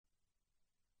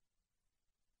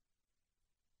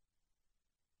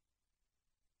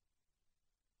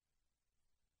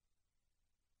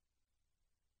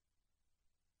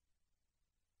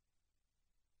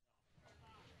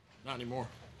Not anymore.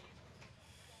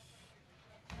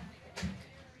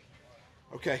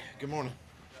 Okay, good morning.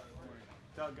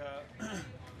 Doug,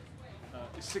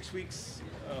 6 weeks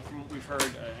from what we've heard,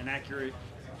 an accurate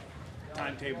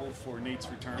timetable for Nate's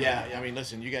return. Yeah, I mean,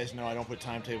 listen, you guys know I don't put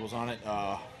timetables on it.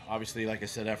 Obviously, like I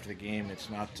said after the game, it's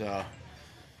not,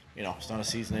 it's not a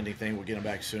season-ending thing. We'll get him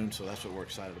back soon, so that's what we're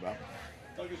excited about.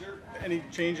 Doug, is there any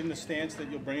change in the stance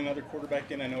that you'll bring another quarterback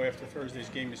in? I know after Thursday's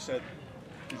game you said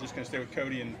you're just going to stay with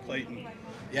Cody and Clayton.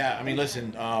 Yeah, I mean,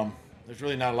 listen, there's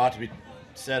really not a lot to be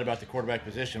said about the quarterback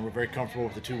position. We're very comfortable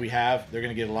with the two we have. They're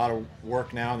going to get a lot of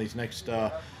work now in these next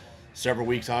several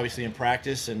weeks, obviously, in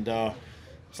practice. And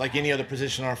it's like any other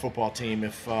position on our football team.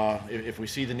 If we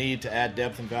see the need to add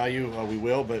depth and value, we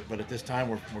will. But at this time,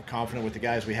 we're confident with the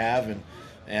guys we have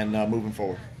and moving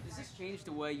forward. Does this change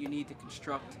the way you need to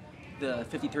construct the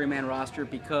 53-man roster?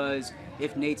 Because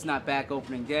if Nate's not back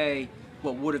opening day,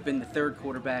 what would have been the third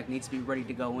quarterback needs to be ready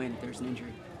to go in if there's an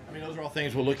injury. I mean, those are all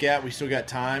things we'll look at. We still got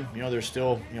time. There's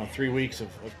still 3 weeks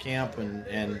of camp and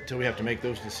until we have to make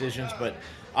those decisions. But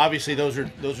obviously, those are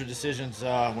decisions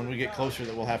when we get closer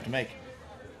that we'll have to make.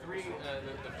 The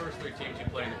first three teams you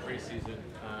play in the preseason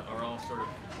are all sort of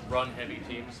run-heavy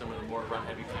teams. Some of the more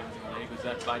run-heavy teams in the league. Was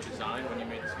that by design when you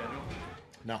made the schedule?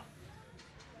 No.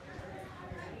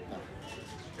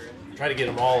 Try to get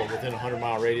them all within a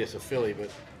 100-mile radius of Philly,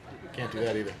 but can't do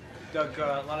that either. Doug,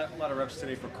 a lot of reps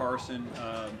today for Carson in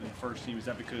the first team. Is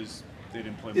that because they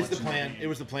didn't play much? It's the plan. It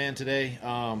was the plan today,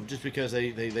 just because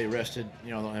they rested.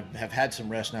 Have had some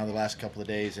rest now the last couple of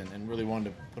days, and really wanted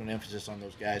to put an emphasis on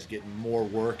those guys getting more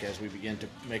work as we begin to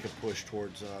make a push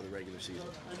towards the regular season.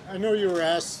 I know you were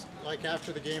asked,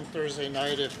 after the game Thursday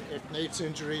night, if Nate's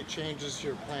injury changes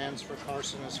your plans for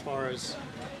Carson as far as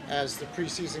the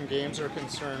preseason games are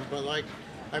concerned. But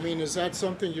is that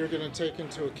something you're going to take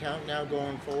into account now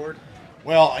going forward?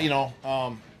 Well,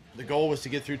 the goal was to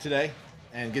get through today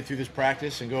and get through this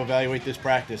practice and go evaluate this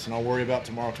practice, and I'll worry about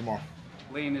tomorrow.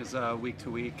 Lane is week to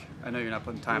week. I know you're not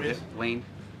putting time. Lane.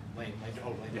 Lane.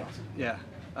 Yeah.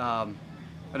 I know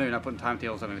you're not putting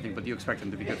timetables on anything, but do you expect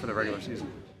him to be good for the regular season?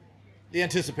 The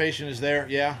anticipation is there.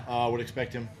 Yeah, I would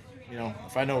expect him.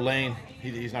 If I know Lane,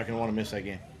 he's not going to want to miss that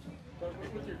game.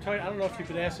 With your tight, I don't know if you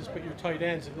could ask this, but your tight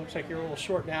ends, it looks like you're a little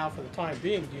short now for the time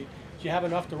being. Do you have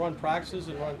enough to run practices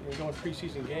and go in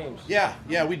preseason games? Yeah,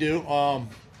 we do.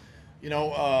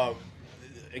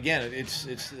 Again, it's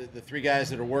the three guys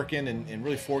that are working, and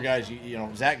really four guys.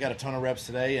 Zach got a ton of reps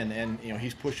today, and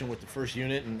he's pushing with the first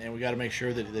unit, and we got to make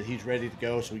sure that he's ready to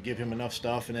go. So we give him enough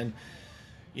stuff, and then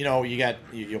you got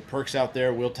Perks out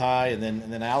there, Will Ty, and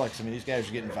then Alex. I mean, these guys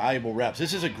are getting valuable reps.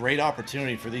 This is a great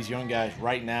opportunity for these young guys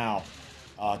right now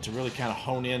to really kind of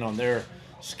hone in on their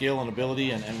skill and ability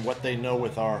and what they know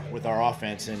with our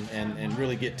offense and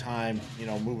really get time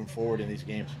moving forward in these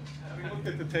games. We looked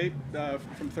at the tape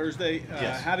from Thursday.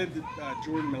 Yes. How did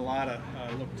Jordan Mailata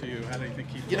look to you? How do you think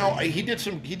he played?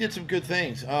 He did some good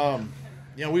things.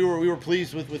 We were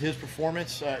pleased with his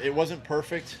performance. It wasn't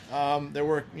perfect. There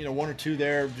were one or two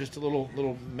there, just a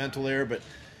little mental error, but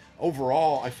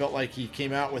overall I felt like he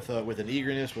came out with an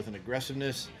eagerness, with an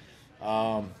aggressiveness,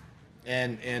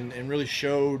 and really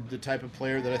showed the type of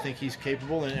player that I think he's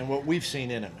capable and what we've seen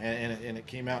in him, and it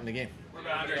came out in the game. What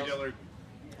about Andre Dillard?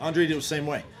 Andre did the same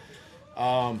way.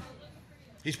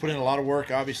 He's put in a lot of work.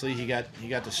 Obviously, he got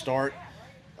to start.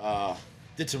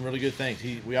 Did some really good things.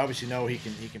 We obviously know he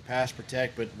can pass,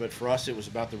 protect, but for us it was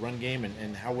about the run game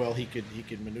and how well he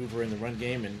could maneuver in the run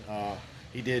game, and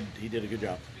he did a good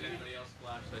job. Did anybody else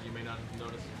flash that you may not have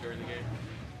noticed during the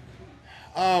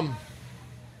game?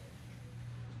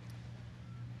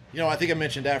 I think I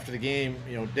mentioned after the game,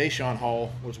 Deshaun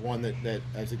Hall was one that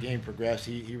as the game progressed,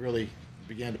 he really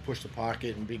began to push the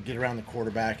pocket and get around the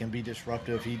quarterback and be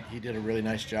disruptive. He did a really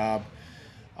nice job.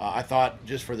 I thought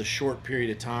just for the short period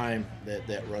of time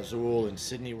that Rasul and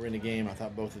Sidney were in the game, I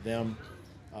thought both of them,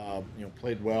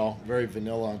 played well. Very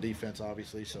vanilla on defense,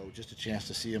 obviously. So just a chance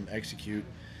to see him execute.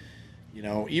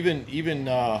 Even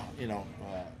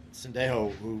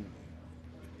Sendejo, who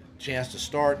chance to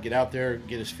start, get out there,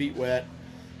 get his feet wet.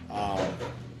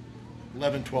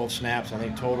 11, 12 snaps, I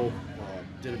think total.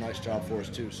 Did a nice job for us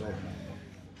too. So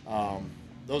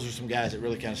those are some guys that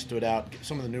really kind of stood out.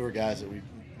 Some of the newer guys that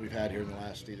we've had here in the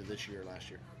either this year or last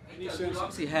year. You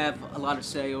obviously have a lot to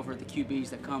say over the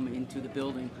QBs that come into the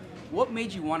building. What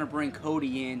made you want to bring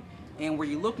Cody in, and were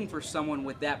you looking for someone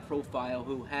with that profile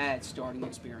who had starting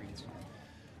experience?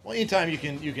 Well, anytime you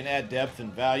can add depth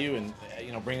and value and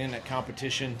bring in that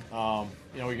competition, you're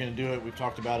going to do it. We've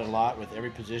talked about it a lot with every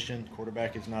position.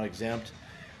 Quarterback is not exempt.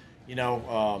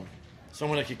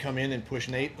 Someone that could come in and push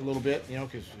Nate a little bit,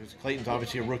 because Clayton's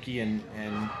obviously a rookie and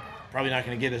probably not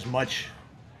going to get as much,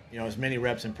 as many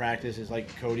reps in practice as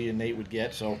like Cody and Nate would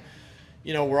get. So,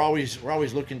 we're always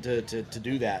looking to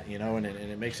do that, and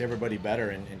it makes everybody better.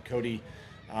 And Cody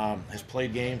has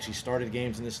played games. He started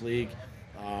games in this league.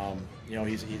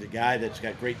 He's a guy that's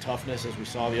got great toughness, as we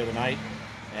saw the other night,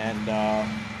 and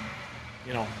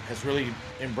has really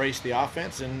embraced the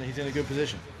offense, and he's in a good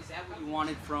position. Is that what you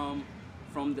wanted from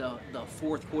the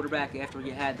fourth quarterback after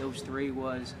you had those three,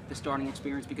 was the starting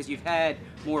experience? Because you've had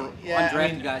more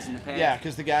undrafted guys in the past. Yeah,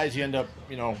 because the guys you end up,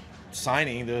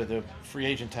 signing, the free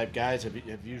agent type guys have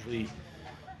usually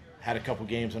had a couple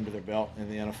games under their belt in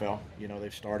the NFL.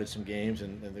 They've started some games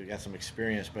and they've got some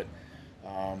experience, but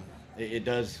it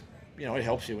does, it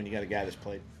helps you when you got a guy that's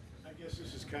played. I guess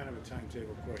this is kind of a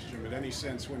timetable question, but any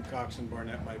sense when Cox and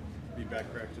Barnett might be back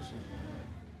practicing?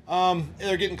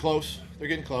 They're getting close.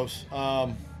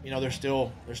 They're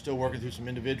still working through some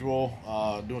individual,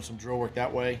 doing some drill work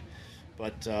that way,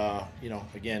 but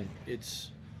again,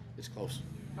 it's close.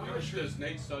 How much does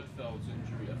Nate Sudfeld's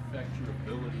injury affect your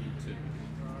ability to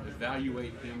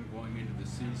evaluate him going into the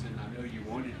season? I know you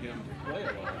wanted him to play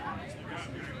a lot in this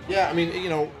preseason.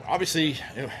 Yeah, obviously,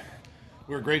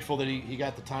 we're grateful that he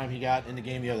got the time he got in the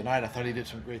game the other night. I thought he did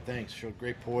some great things, showed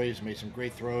great poise, made some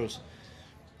great throws.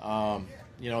 There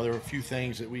were a few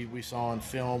things that we saw on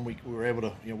film. We were able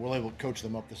to, we're able to coach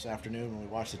them up this afternoon when we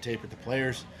watched the tape with the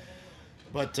players.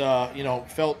 But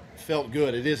felt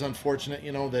good. It is unfortunate,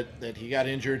 that he got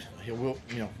injured. He will,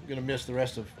 going to miss the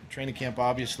rest of training camp,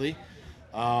 obviously.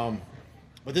 But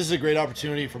this is a great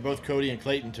opportunity for both Cody and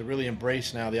Clayton to really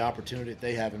embrace now the opportunity that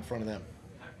they have in front of them.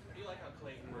 Do you like how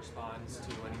Clayton responds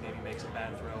to when he maybe makes a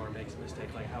bad throw or makes a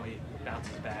mistake, like how he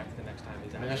bounces back the next time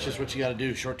he's out? That's just what you got to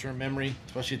do. Short-term memory,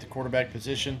 especially at the quarterback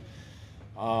position.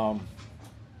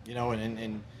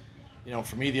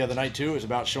 For me the other night too, it was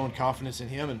about showing confidence in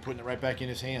him and putting it right back in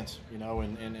his hands,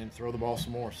 and throw the ball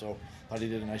some more. So I thought he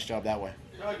did a nice job that way.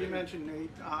 Doug, you mentioned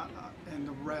Nate and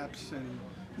the reps and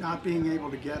not being able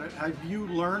to get it. Have you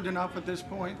learned enough at this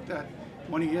point that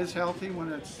when he is healthy,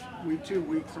 when it's week 2,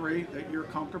 week 3, that you're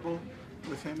comfortable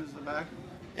with him as the back?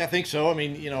 Yeah, I think so. I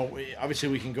mean, obviously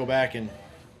we can go back and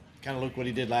kind of look what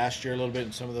he did last year a little bit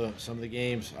in some of the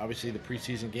games. Obviously the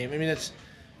preseason game. I mean, is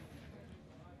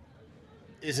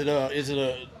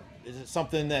it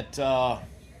something that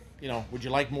would you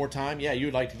like more time? Yeah, you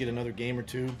would like to get another game or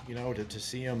two, to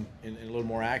see him in a little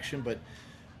more action. But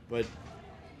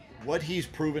what he's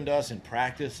proven to us in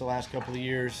practice the last couple of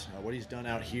years, what he's done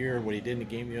out here, what he did in the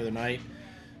game the other night.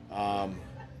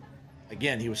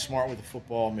 Again, he was smart with the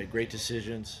football, made great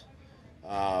decisions,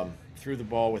 threw the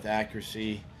ball with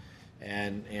accuracy,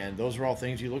 and those are all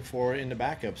things you look for in the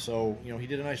backup. So he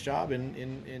did a nice job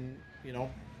in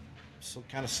so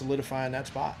kind of solidifying that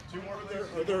spot.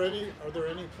 Are there any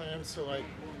plans to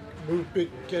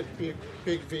get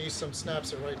big V some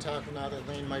snaps at right tackle now that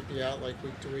Lane might be out like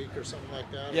week to week or something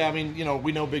like that? Yeah, I mean,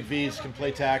 we know Big V's can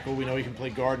play tackle. We know he can play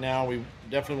guard now. We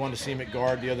definitely wanted to see him at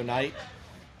guard the other night.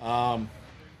 The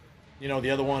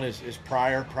other one is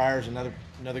Pryor. Pryor's another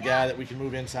guy that we can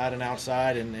move inside and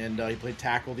outside, and he played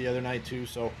tackle the other night too.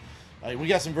 So we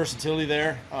got some versatility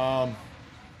there.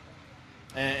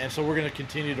 And so we're going to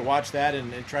continue to watch that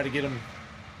and try to get them.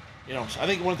 So I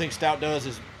think one thing Stout does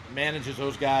is manages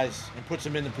those guys and puts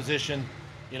them in the position,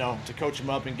 to coach them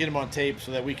up and get them on tape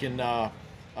so that we can have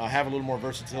a little more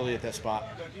versatility at that spot.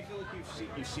 Do you feel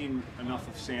like you've seen enough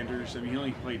of Sanders? I mean, he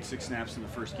only played 6 snaps in the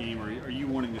first game. Or are you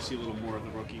wanting to see a little more of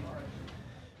the rookie?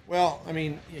 Well, I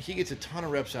mean, he gets a ton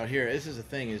of reps out here. This is the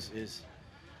thing is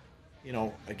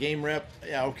a game rep,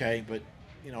 yeah, okay, but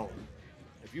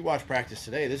if you watch practice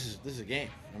today, this is a game.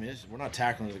 I mean, we're not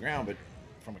tackling to the ground, but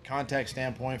from a contact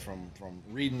standpoint, from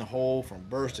reading the hole, from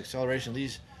burst, acceleration,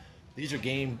 these are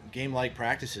game-like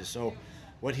practices. So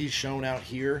what he's shown out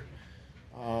here,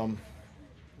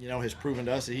 has proven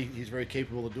to us that he's very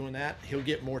capable of doing that. He'll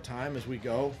get more time as we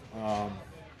go.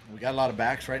 We got a lot of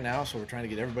backs right now, so we're trying to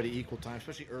get everybody equal time,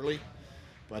 especially early.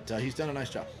 But he's done a nice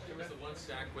job. There was the one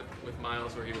sack with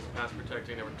Miles where he was pass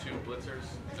protecting. There were 2 blitzers,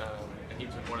 and he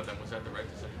took one of them. Was that the right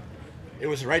decision? It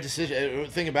was the right decision. The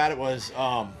thing about it was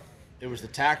the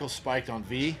tackle spiked on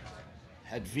V.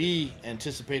 Had V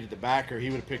anticipated the backer, he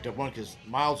would have picked up one because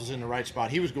Miles was in the right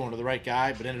spot. He was going to the right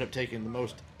guy, but ended up taking the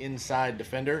most inside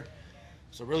defender.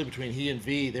 So really between he and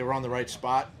V, they were on the right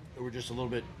spot. They were just a little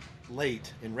bit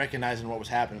late in recognizing what was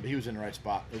happening, but he was in the right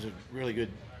spot. It was a really good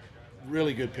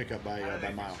pickup by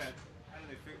Miles.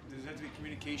 Does that have to be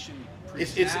communication?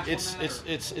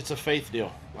 It's a faith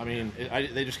deal. I mean,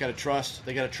 they just got to trust.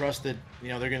 They got to trust that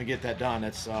they're going to get that done.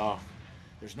 That's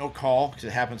there's no call because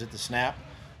it happens at the snap.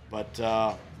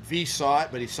 But V saw it,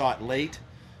 but he saw it late,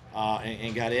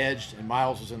 and got edged, and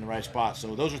Miles was in the right spot.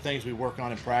 So those are things we work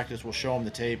on in practice. We'll show them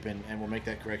the tape, and we'll make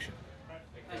that correction.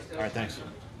 All right, thanks.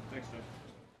 Thanks, Doug.